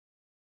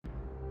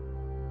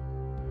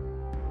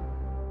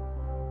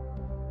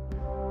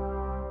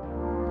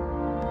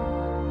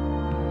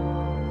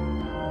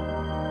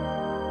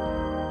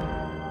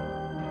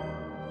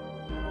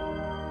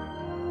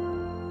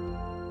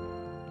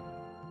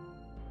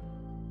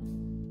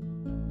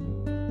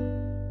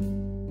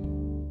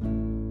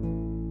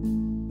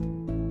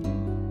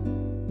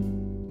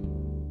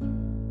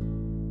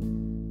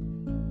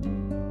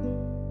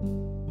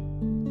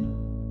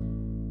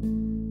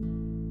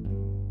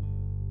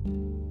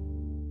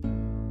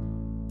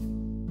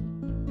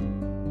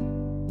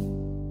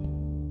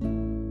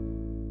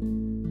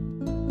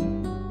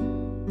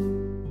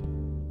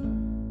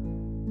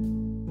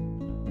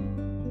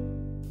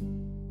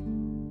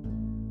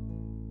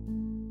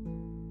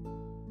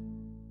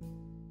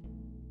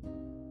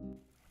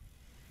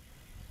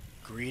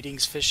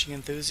Greetings, fishing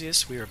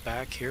enthusiasts. We are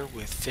back here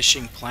with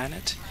Fishing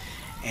Planet,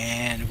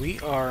 and we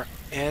are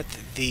at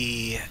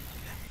the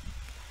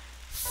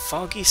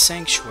Foggy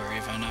Sanctuary,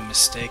 if I'm not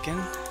mistaken,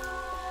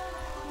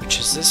 which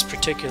is this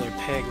particular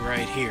peg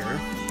right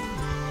here.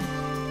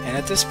 And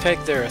at this peg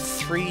there are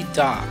 3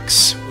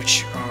 docks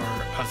which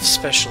are of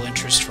special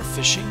interest for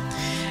fishing.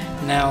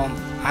 Now,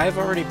 I've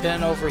already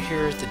been over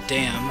here at the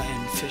dam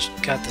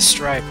and got the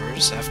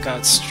stripers. I've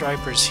got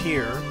stripers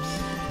here,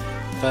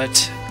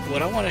 but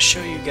what I want to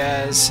show you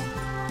guys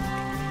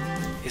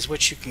is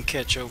what you can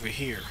catch over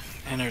here,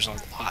 and there's a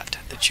lot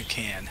that you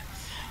can.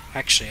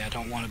 Actually, I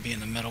don't want to be in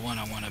the middle one,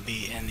 I want to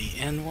be in the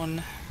end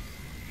one.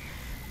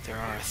 There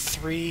are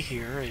 3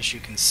 here, as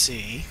you can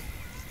see.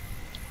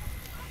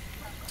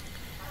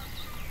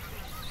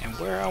 And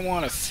where I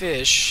want to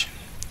fish,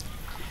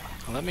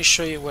 well, let me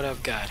show you what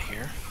I've got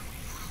here.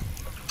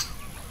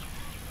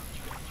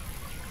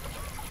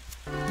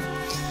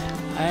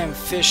 I am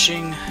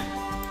fishing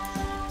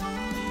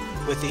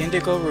with the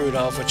Indigo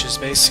Rudolph, which is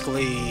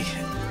basically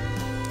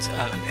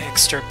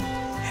extra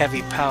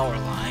heavy power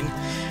line,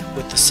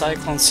 with the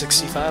Cyclone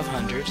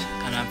 6500,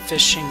 and I'm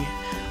fishing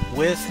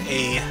with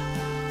a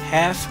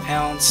 1/2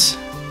 ounce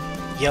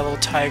yellow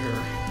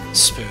tiger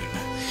spoon.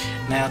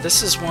 Now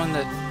this is one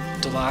that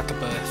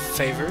Dulakaba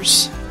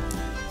favors,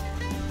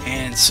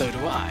 and so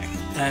do I.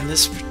 And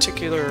this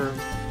particular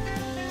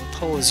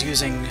pole is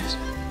using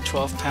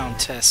 12-pound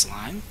test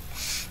line.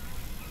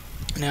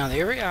 Now the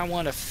area I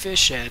want to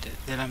fish at,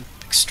 that I'm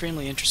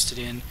extremely interested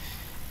in,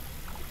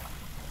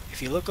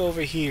 if you look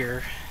over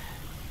here,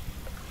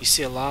 you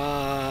see a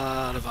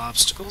lot of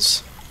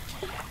obstacles.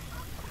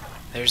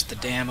 There's the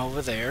dam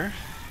over there.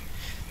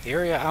 The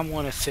area I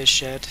want to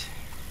fish at,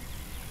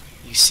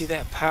 you see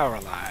that power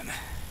line.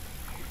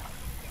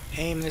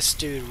 Aim this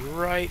dude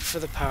right for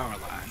the power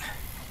line.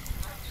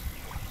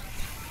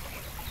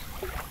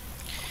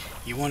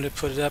 You want to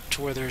put it up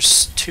to where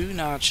there's 2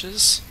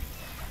 notches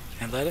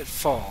and let it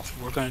fall.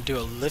 We're going to do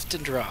a lift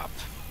and drop.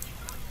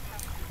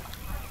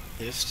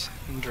 Lift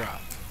and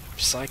drop.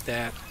 Just like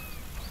that.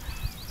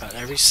 About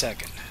every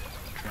second.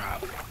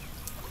 Drop.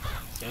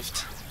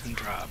 Lift and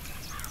drop.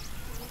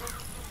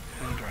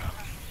 And drop.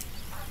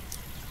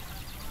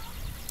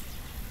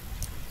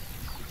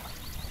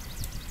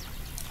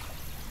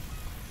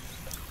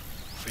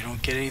 If we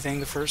don't get anything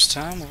the first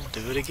time, we'll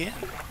do it again.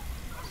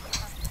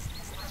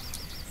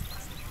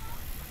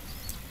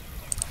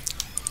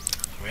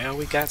 Well,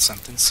 we got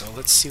something, so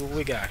let's see what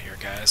we got here,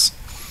 guys.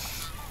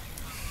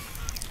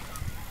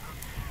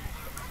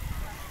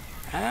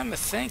 I'm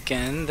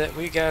thinking that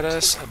we got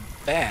us a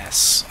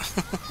bass.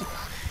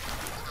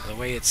 The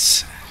way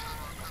it's...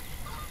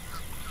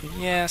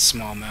 yeah,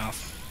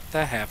 smallmouth.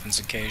 That happens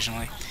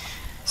occasionally.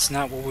 It's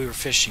not what we were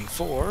fishing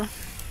for.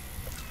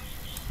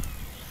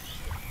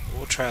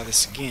 We'll try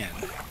this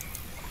again.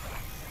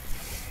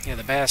 Yeah,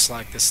 the bass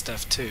like this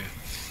stuff too.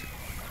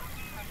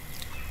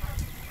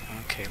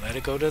 Okay, let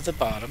it go to the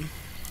bottom.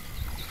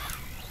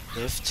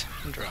 Lift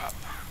and drop.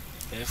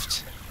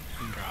 Lift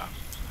and drop.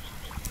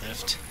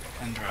 Lift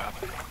and drop.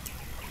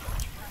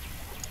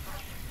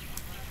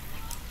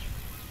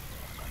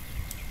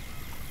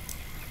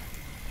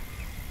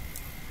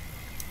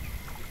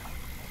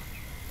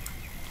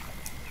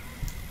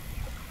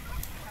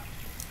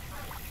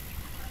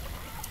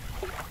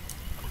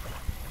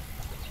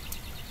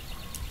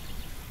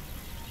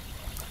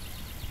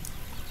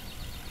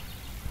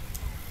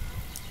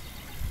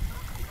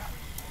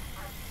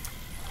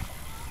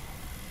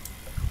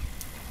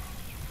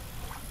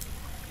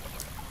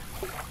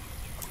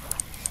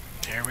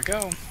 There we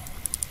go.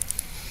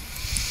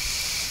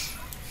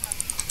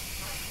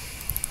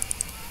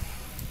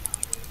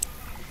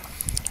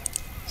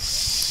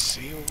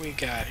 See what we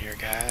got here,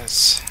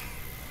 guys.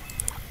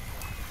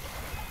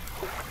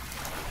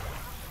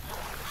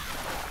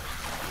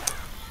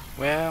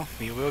 Well,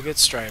 we will get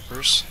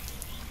stripers.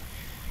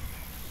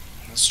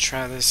 Let's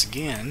try this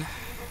again.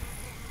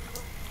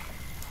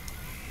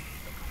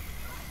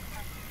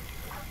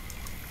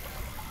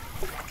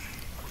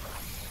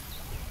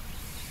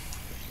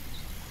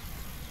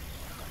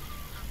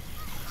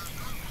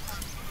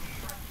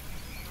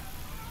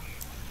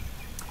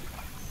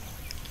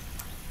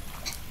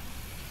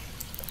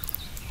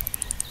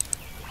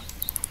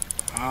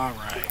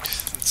 Alright,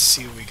 let's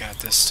see what we got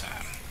this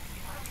time.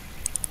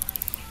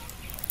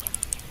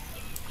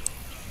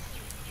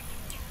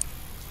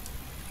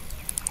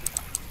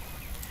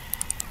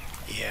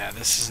 Yeah,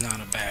 this is not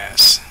a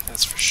bass,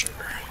 that's for sure.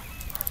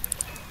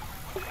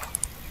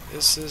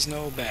 This is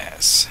no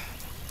bass.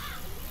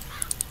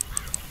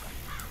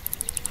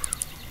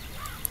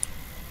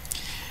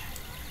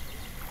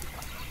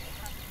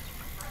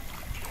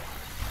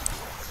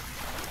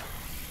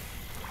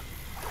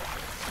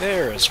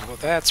 There is, well,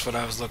 that's what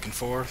I was looking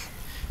for.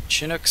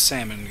 Chinook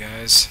Salmon,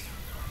 guys.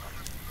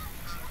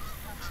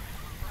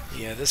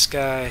 Yeah, this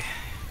guy,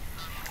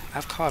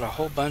 I've caught a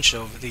whole bunch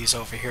of these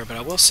over here, but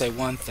I will say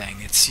one thing.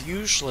 It's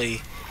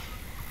usually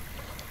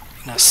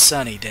on a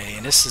sunny day,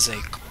 and this is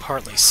a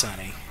partly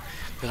sunny.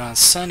 But on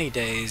sunny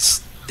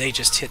days, they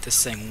just hit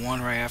this thing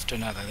one right after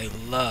another. They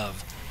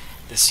love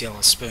this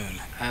yellow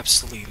spoon.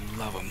 Absolutely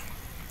love them.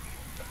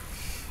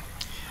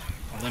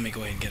 Well, let me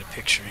go ahead and get a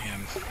picture of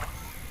him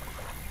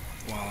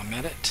while I'm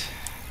at it.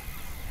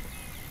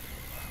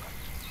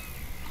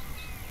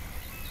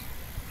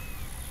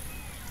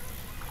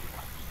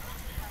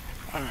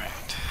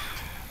 Alright.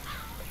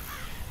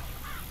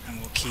 And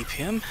we'll keep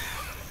him.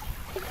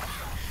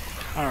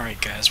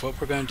 Alright guys,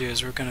 what we're going to do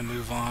is we're going to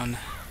move on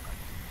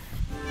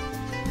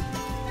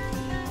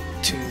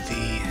to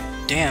the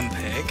dam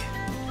peg.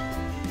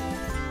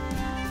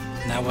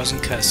 And I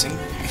wasn't cussing.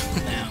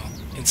 Now,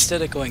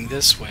 instead of going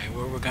this way,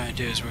 what we're going to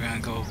do is we're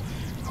going to go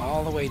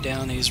all the way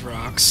down these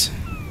rocks.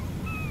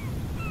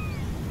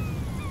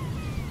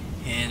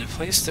 And the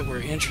place that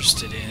we're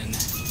interested in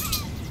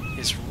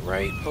is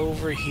right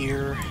over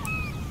here.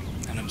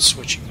 And I'm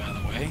switching, by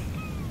the way.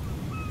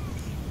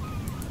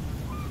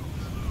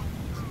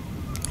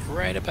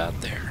 Right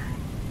about there.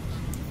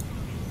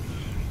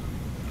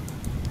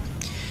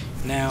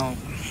 Now,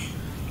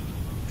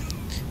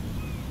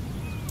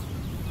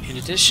 in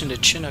addition to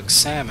Chinook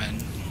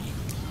salmon,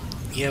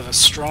 you have a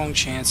strong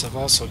chance of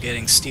also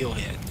getting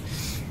steelhead.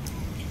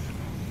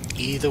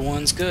 Either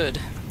one's good.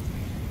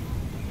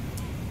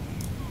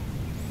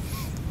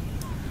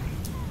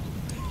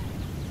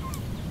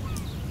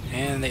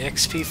 And the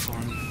XP for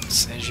him,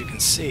 as you can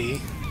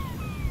see.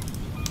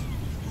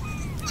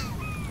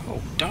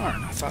 Oh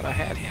darn, I thought I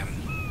had him.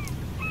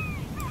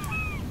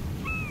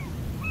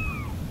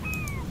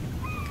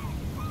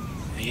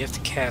 Now you have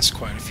to cast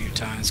quite a few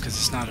times because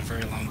it's not a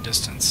very long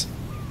distance.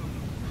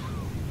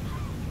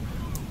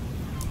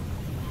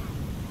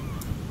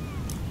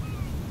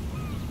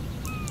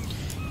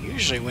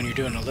 Usually when you're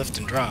doing a lift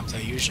and drop,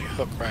 they usually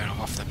hook right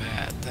off the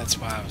bat. That's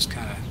why I was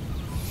kind of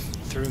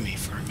threw me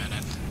for a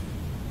minute.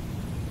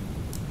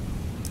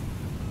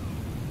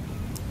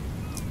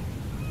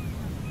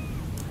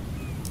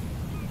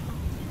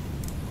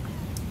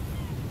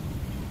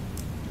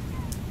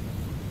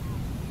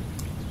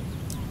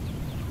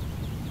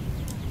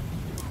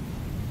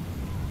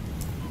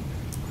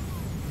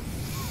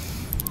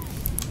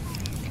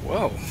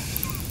 Whoa.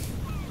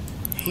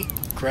 He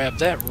grabbed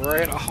that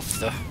right off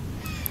the...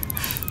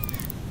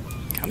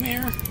 Come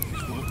here.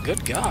 Well,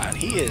 good God,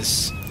 he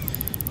is...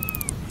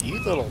 You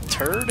little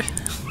turd.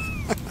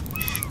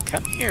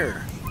 Come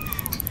here.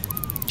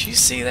 Did you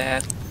see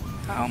that?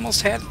 I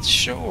almost had it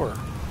shore.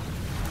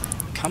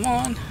 Come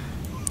on.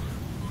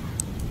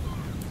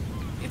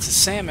 It's a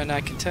salmon,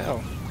 I can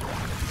tell.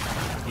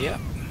 Yep.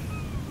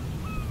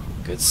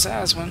 Good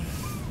size one.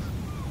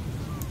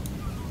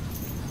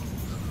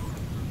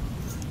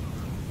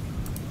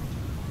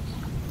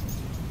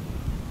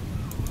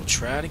 We'll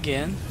try it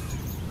again.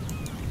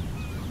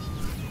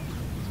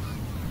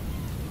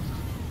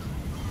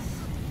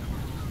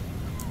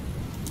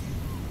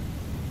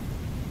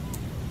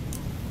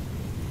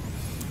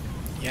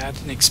 Yeah, I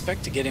didn't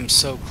expect to get him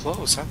so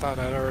close. I thought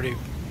I'd already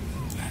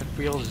had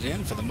reeled it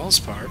in for the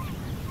most part.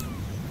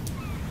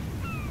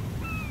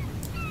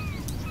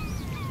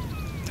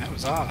 That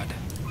was odd.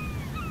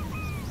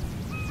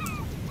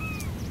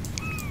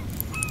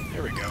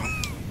 There we go.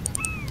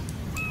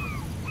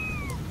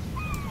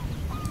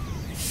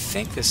 I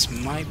think this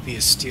might be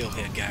a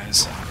steelhead,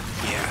 guys.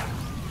 Yeah.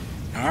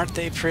 Aren't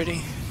they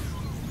pretty?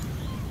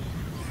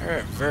 They're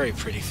a very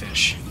pretty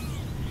fish.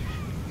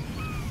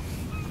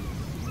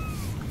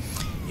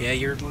 Yeah,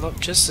 you're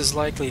just as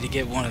likely to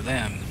get one of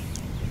them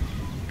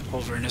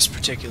over in this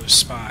particular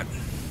spot.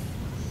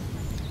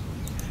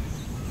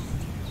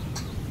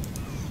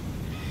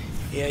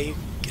 Yeah,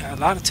 a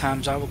lot of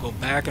times I will go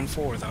back and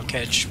forth. I'll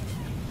catch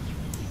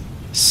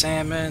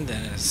salmon,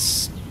 then a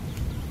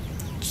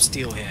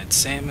steelhead,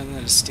 salmon,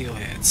 then a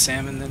steelhead,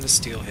 salmon, then a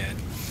steelhead.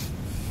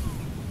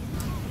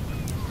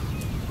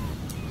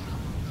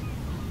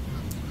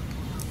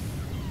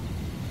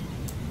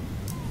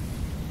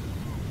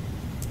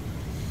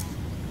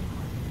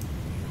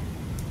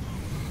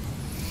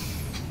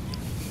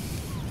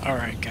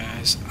 Alright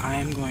guys, I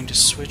am going to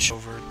switch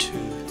over to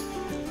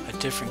a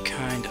different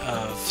kind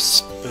of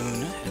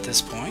spoon at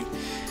this point.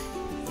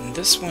 And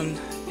this one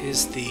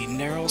is the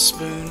narrow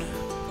spoon,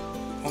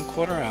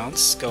 1/4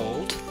 ounce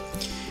gold.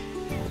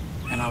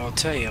 And I will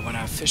tell you, when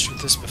I fished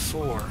with this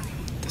before,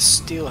 the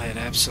steelhead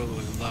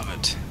absolutely love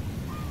it.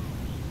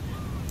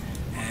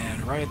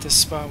 And right at this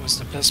spot was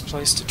the best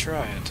place to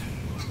try it.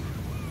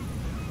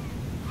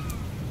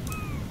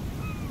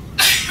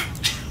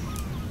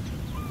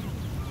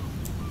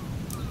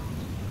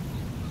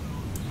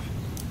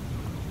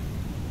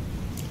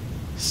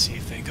 See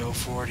if they go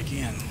for it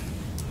again.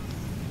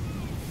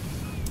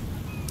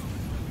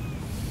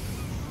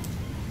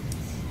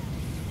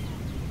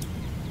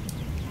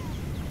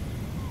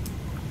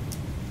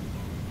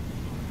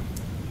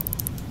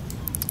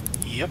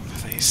 Yep,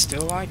 they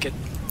still like it.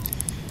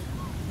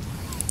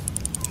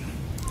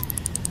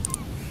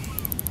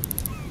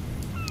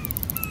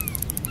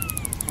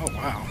 Oh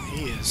wow,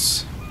 he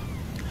is...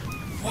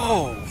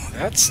 Whoa,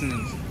 that's...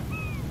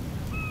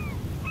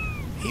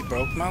 He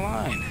broke my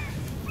line.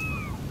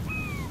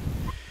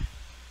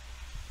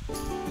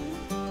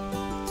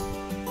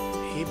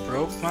 He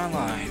broke my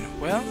line.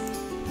 Well,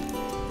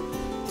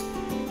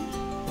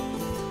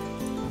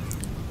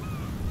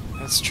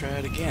 let's try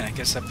it again. I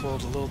guess I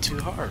pulled a little too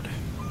hard.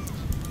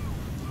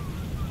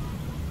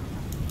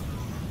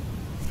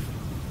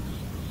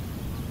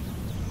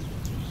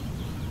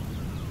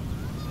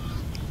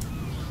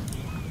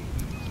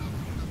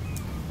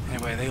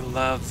 Anyway, they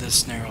love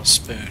this narrow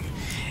spoon,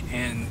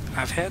 and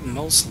I've had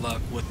most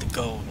luck with the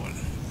gold one.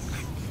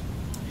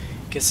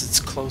 I guess it's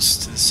close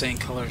to the same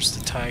color as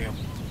the tiger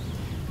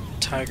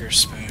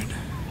spoon.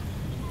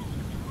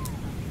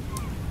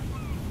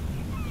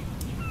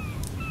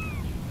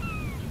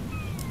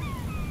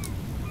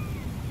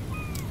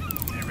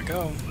 There we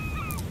go.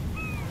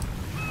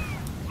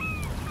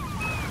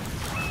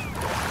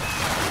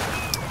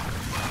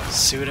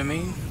 See what I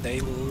mean? They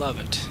love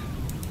it.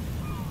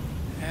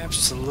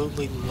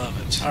 Absolutely love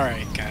it.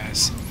 Alright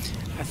guys,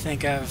 I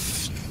think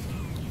I've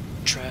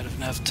tried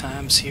enough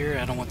times here.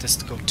 I don't want this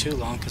to go too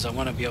long because I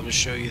want to be able to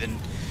show you the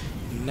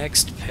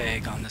next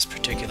peg on this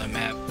particular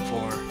map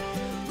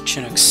for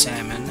Chinook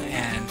Salmon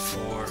and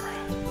for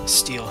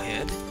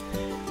Steelhead.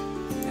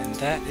 And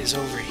that is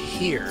over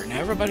here. Now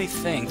everybody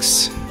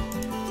thinks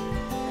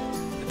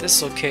that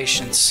this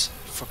location's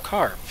for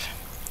carp.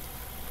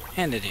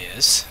 And it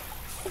is,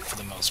 for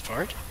the most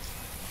part.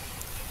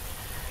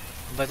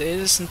 But it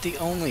isn't the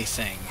only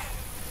thing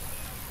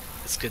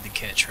that's good to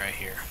catch right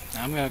here.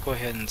 Now I'm going to go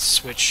ahead and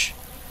switch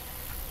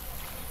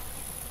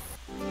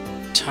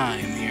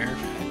time here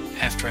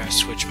after I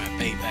switch my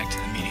bait back to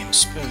the medium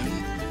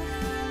spoon.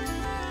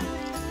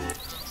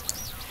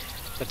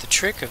 But the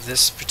trick of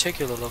this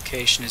particular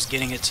location is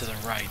getting it to the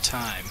right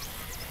time.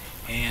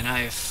 And I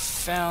have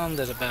found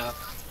that about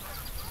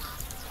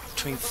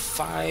between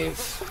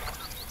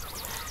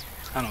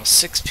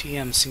 6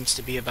 p.m. seems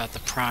to be about the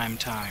prime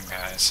time,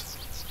 guys.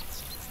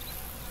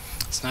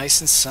 It's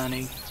nice and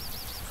sunny. You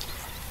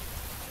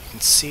can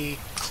see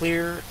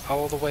clear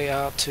all the way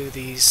out to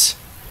these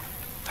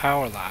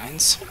power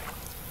lines.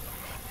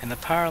 And the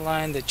power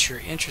line that you're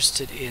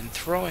interested in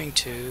throwing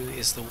to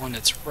is the one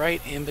that's right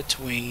in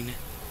between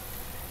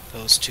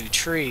those two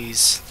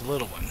trees, the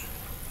little one.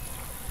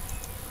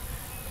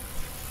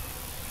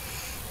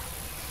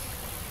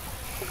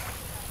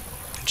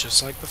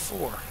 Just like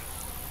before.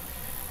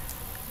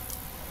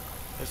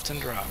 Lift and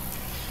drop.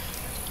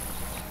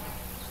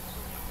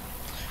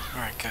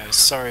 Alright guys,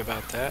 sorry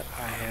about that.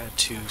 I had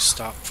to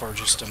stop for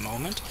just a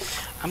moment.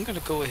 I'm going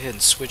to go ahead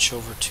and switch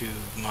over to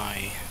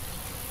my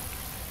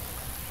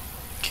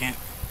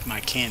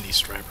candy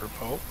striper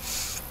pole,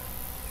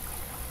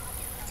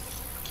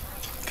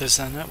 because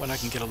then that one I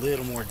can get a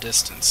little more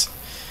distance.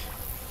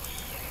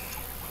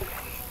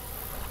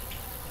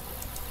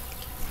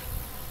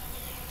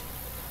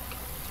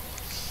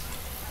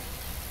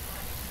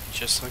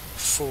 Just like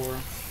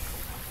before,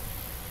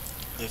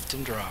 lift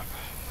and drop.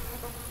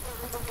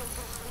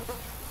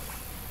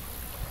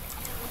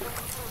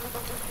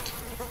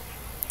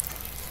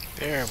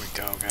 There we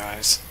go,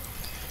 guys.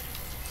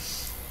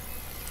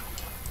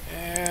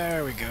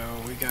 There we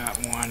go, we got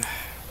one.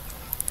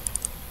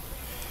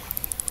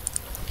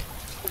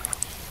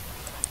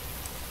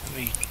 Let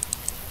me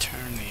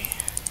turn the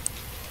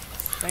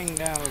thing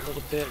down a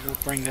little bit. We'll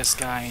bring this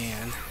guy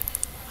in.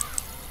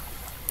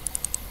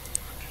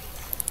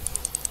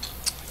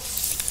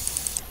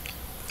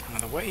 Now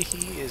the way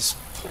he is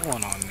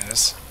pulling on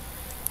this,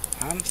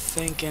 I'm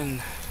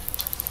thinking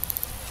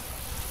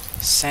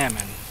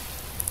salmon,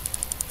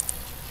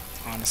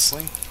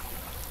 honestly.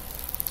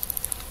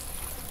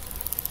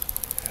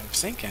 I'm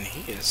thinking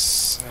he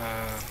is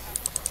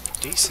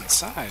decent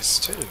size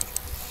too.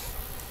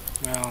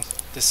 Well,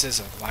 this is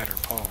a lighter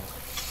pole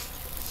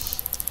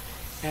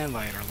and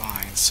lighter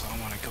line, so I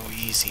want to go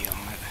easy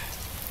on it.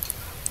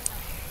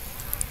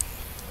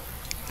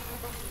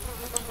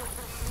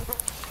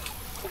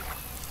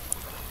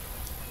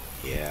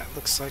 Yeah, it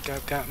looks like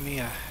I've got me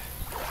a...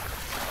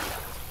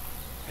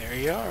 There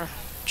you are,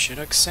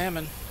 Chinook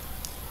salmon.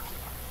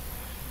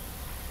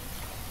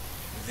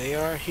 They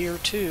are here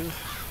too.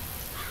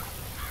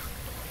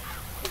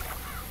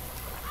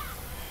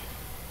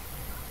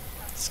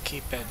 Let's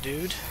keep that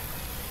dude.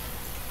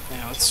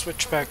 Now let's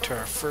switch back to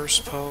our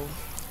first pole.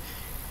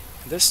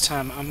 This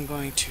time I'm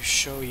going to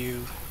show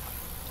you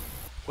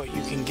what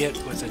you can get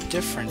with a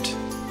different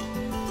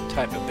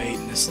type of bait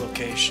in this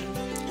location.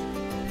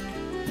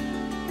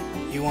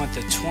 You want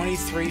the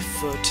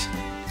 23-foot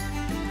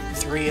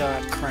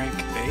 3/0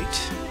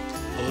 crankbait,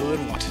 blue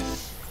and white.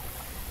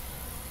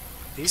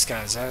 These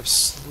guys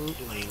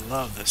absolutely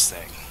love this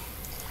thing.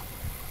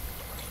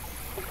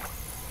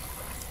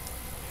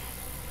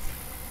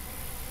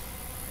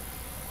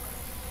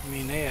 I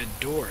mean, they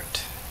adore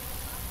it.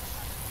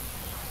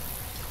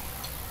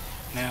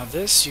 Now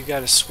this, you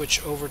gotta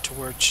switch over to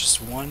where it's just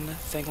one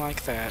thing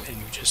like that, and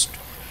you just...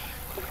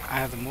 I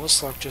have the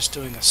most luck just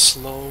doing a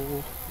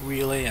slow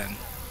reel in.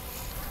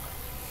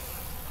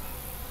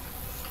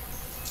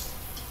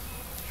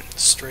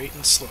 Straight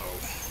and slow.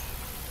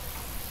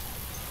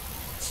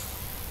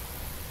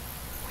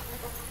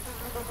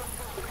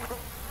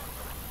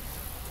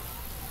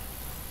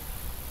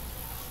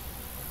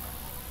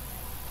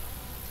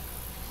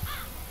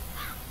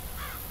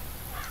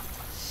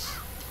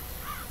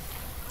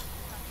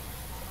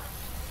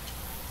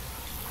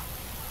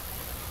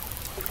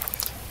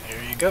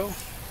 go. I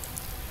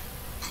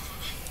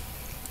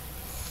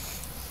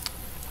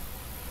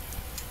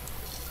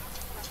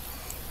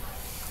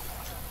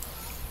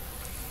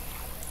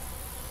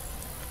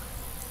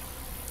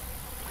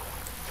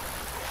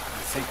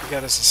think we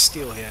got us a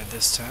steelhead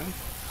this time.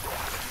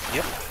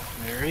 Yep,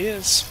 there he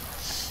is.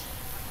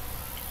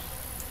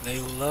 They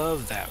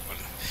love that one.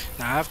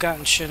 Now I've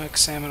gotten Chinook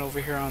salmon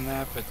over here on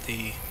that, but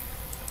the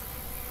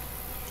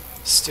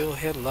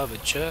steelhead love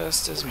it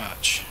just as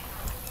much.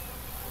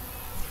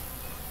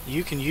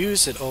 You can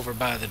use it over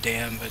by the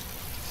dam, but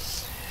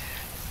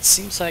it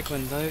seems like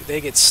when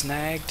they get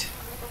snagged,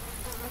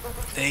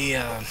 they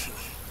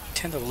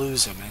tend to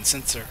lose them, and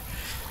since they're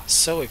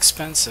so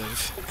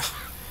expensive,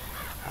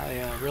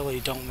 I really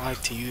don't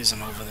like to use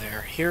them over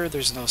there. Here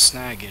there's no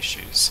snag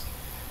issues.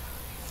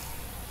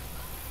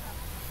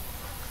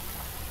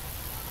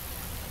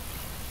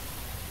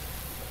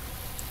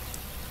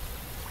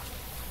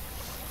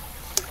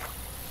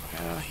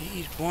 Well,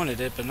 he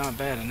wanted it, but not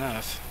bad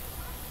enough.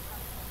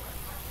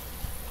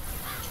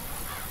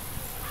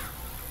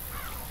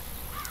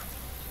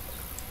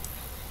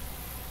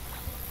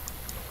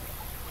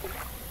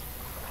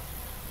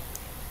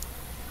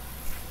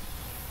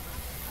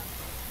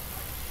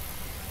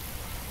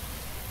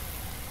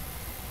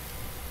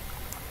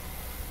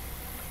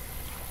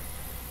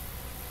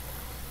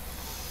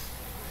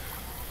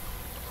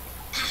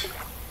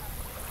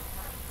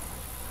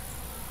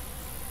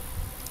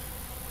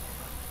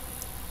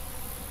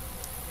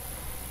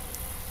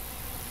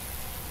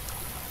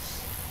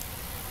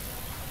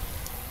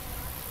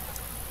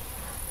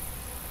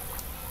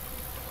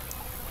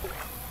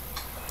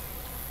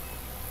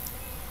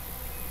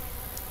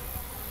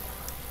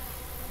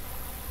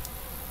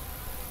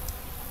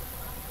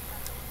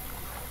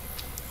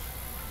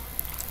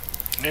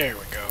 There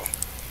we go.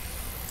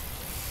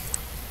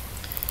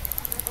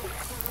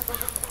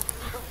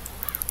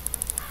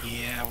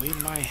 Yeah, we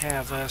might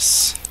have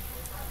us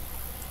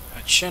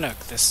a Chinook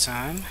this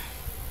time.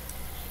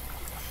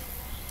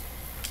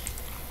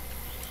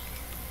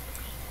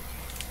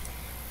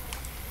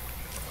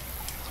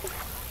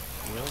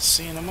 We'll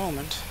see in a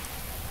moment.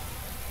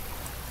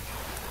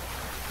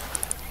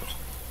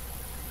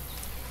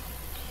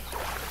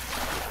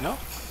 Nope,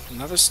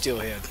 another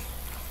steelhead.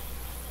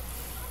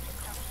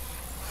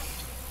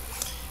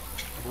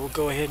 We'll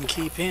go ahead and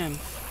keep him.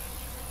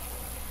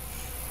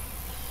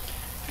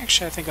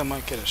 Actually, I think I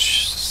might get a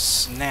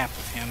snap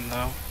of him,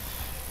 though.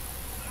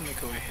 Let me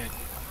go ahead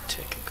and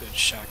take a good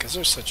shot, because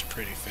they're such a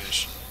pretty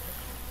fish.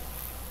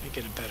 Let me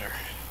get a better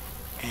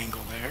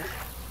angle there.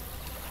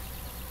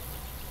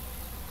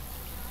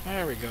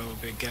 There we go,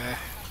 big guy.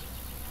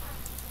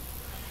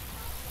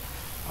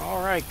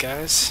 Alright,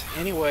 guys.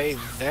 Anyway,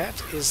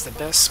 that is the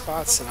best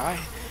spots that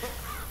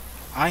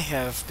I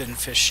have been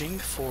fishing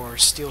for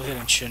steelhead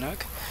and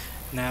Chinook.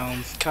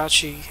 Now,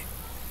 Kache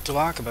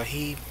Dulakaba,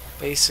 he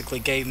basically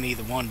gave me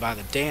the one by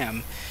the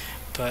dam,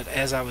 but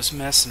as I was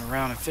messing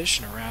around and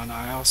fishing around,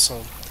 I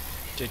also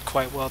did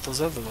quite well at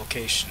those other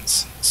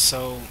locations.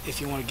 So,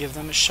 if you want to give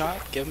them a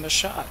shot, give them a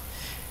shot.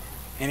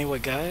 Anyway,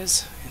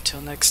 guys,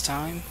 until next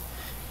time,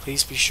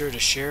 please be sure to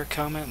share,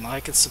 comment,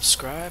 like, and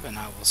subscribe, and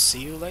I will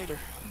see you later.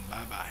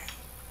 Bye-bye.